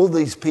all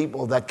these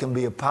people that can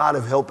be a part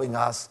of helping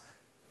us.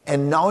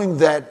 And knowing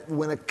that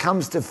when it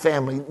comes to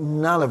family,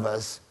 none of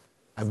us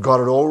have got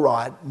it all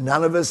right.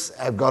 None of us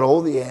have got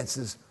all the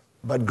answers,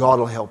 but God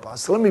will help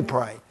us. So let me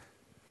pray.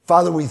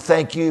 Father, we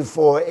thank you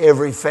for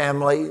every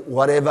family,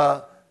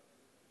 whatever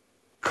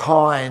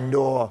kind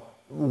or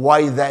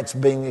way that's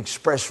being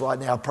expressed right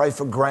now. I pray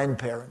for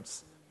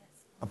grandparents.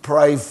 I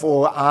pray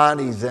for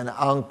aunties and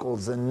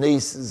uncles and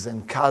nieces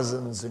and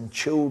cousins and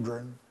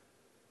children.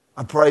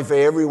 I pray for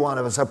every one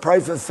of us. I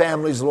pray for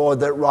families, Lord,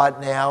 that right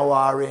now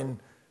are in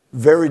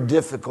very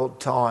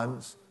difficult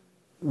times.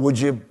 Would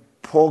you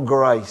pour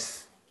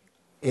grace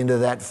into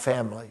that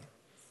family?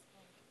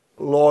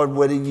 Lord,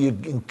 would you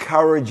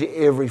encourage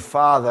every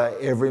father,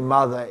 every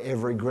mother,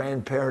 every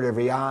grandparent,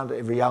 every aunt,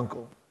 every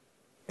uncle,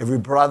 every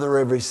brother,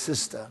 every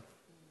sister,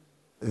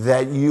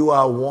 that you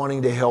are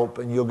wanting to help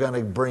and you're going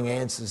to bring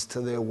answers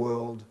to their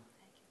world.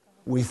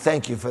 We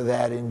thank you for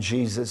that in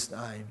Jesus'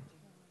 name.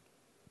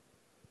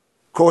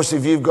 Of course,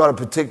 if you've got a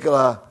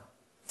particular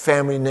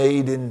family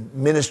need in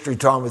ministry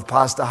time with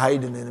Pastor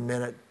Hayden in a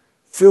minute,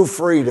 feel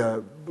free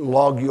to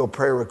log your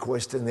prayer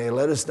request in there.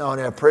 Let us know,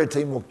 and our prayer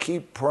team will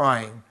keep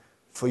praying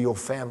for your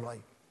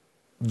family.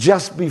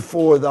 Just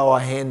before, though,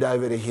 I hand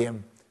over to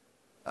him,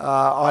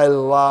 I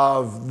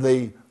love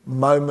the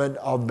moment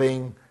of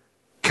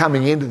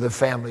coming into the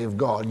family of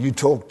God. You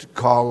talked to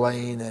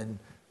Colleen and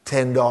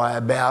Tendai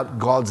about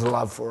God's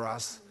love for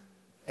us.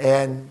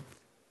 And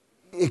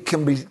it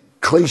can be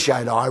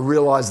cliched, I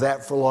realise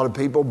that for a lot of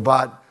people,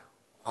 but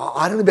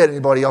I don't know about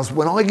anybody else.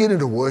 When I get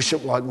into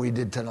worship like we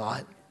did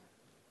tonight,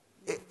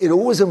 it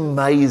always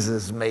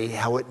amazes me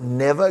how it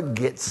never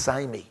gets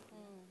samey.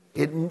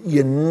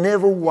 You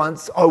never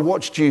once... I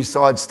watched you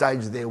side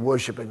stage there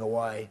worshipping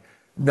away.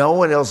 No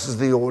one else is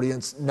the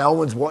audience. No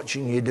one's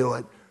watching you do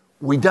it.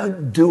 We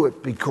don't do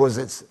it because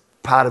it's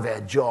part of our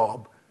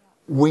job.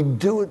 We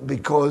do it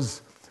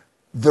because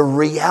the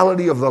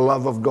reality of the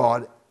love of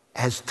God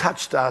has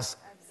touched us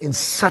in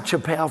such a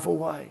powerful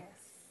way.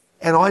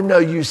 And I know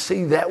you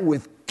see that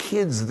with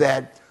kids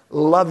that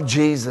love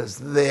Jesus.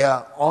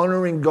 They're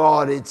honouring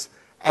God. It's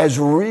as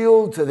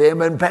real to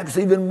them and perhaps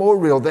even more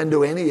real than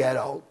to any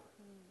adult.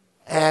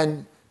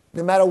 And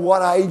no matter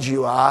what age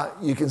you are,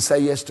 you can say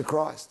yes to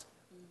Christ.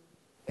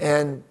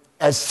 And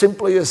as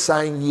simply as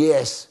saying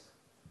yes,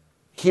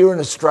 here in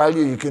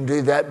Australia you can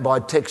do that by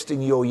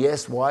texting your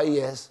yes, why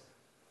yes,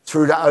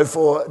 through to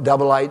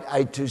 0488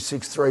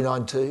 826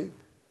 392.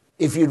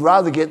 If you'd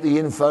rather get the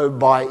info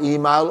by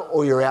email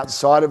or you're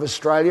outside of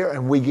Australia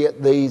and we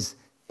get these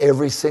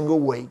every single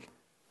week,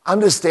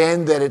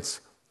 understand that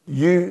it's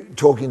you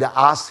talking to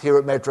us here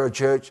at Metro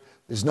Church.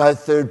 There's no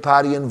third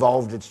party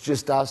involved. It's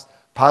just us,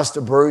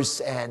 Pastor Bruce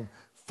and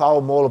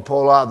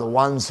Mulipola are the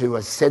ones who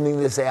are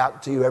sending this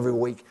out to you every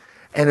week.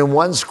 And in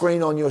one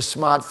screen on your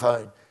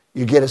smartphone,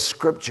 you get a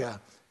scripture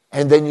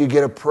and then you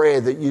get a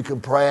prayer that you can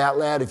pray out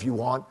loud if you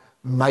want.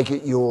 Make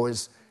it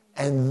yours.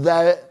 And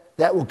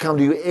that will come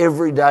to you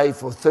every day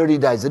for 30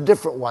 days. A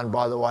different one,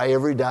 by the way,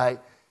 every day.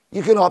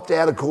 You can opt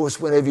out, of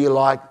course, whenever you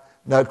like.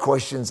 No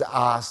questions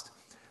asked.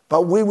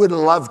 But we would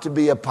love to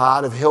be a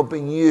part of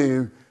helping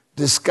you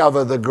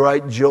discover the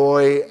great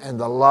joy and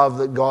the love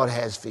that God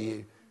has for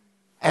you.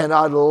 And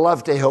I'd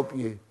love to help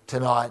you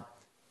tonight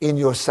in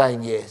your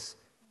saying yes.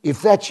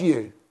 If that's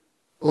you,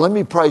 let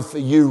me pray for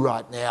you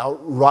right now,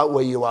 right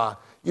where you are.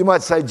 You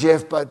might say,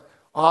 Geoff, but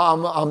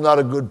I'm not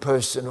a good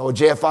person. Or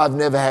Geoff, I've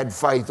never had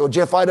faith. Or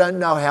Geoff, I don't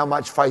know how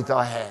much faith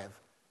I have.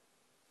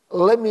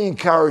 Let me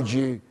encourage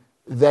you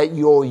that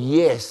your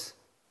yes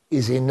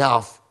is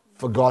enough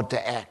for God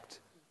to act.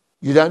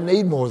 You don't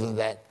need more than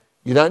that.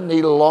 You don't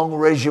need a long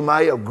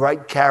resume of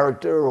great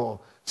character or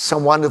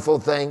some wonderful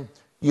thing.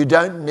 You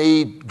don't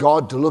need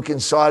God to look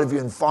inside of you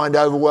and find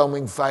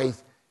overwhelming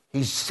faith.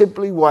 He's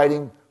simply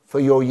waiting for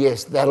your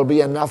yes. That'll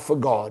be enough for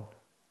God.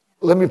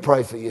 Let me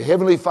pray for you.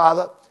 Heavenly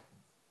Father,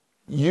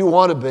 you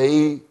want to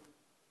be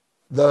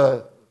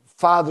the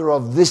father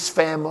of this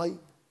family.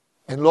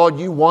 And Lord,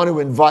 you want to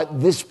invite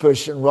this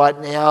person right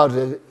now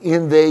to,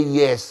 in their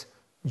yes,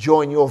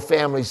 join your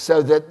family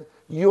so that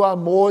you are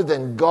more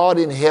than God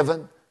in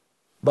heaven.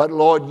 But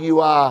Lord, you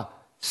are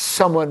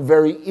someone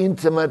very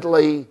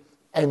intimately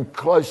and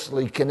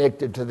closely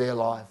connected to their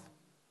life.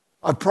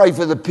 I pray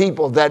for the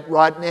people that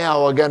right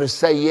now are going to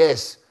say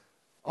yes,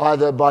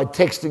 either by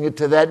texting it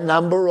to that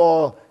number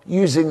or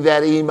using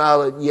that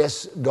email at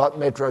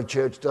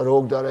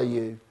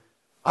yes.metrochurch.org.au.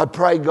 I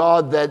pray,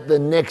 God, that the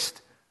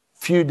next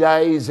few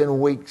days and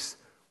weeks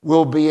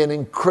will be an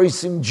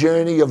increasing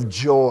journey of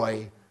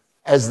joy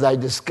as they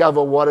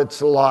discover what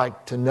it's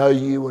like to know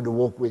you and to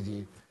walk with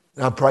you.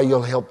 And I pray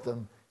you'll help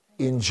them.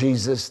 In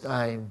Jesus'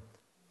 name,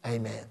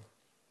 amen.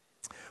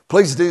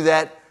 Please do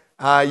that.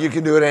 You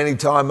can do it any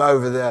time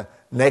over the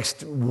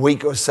next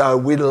week or so.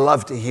 We'd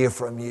love to hear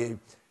from you.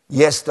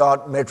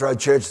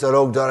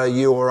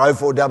 yes.metrochurch.org.au or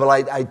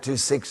 0488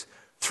 826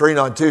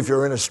 392 if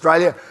you're in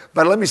Australia.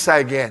 But let me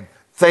say again,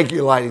 thank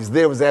you, ladies.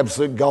 There was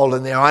absolute gold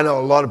in there. I know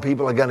a lot of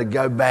people are going to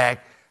go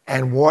back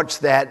and watch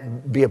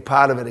that, be a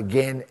part of it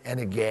again and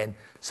again.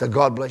 So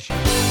God bless you.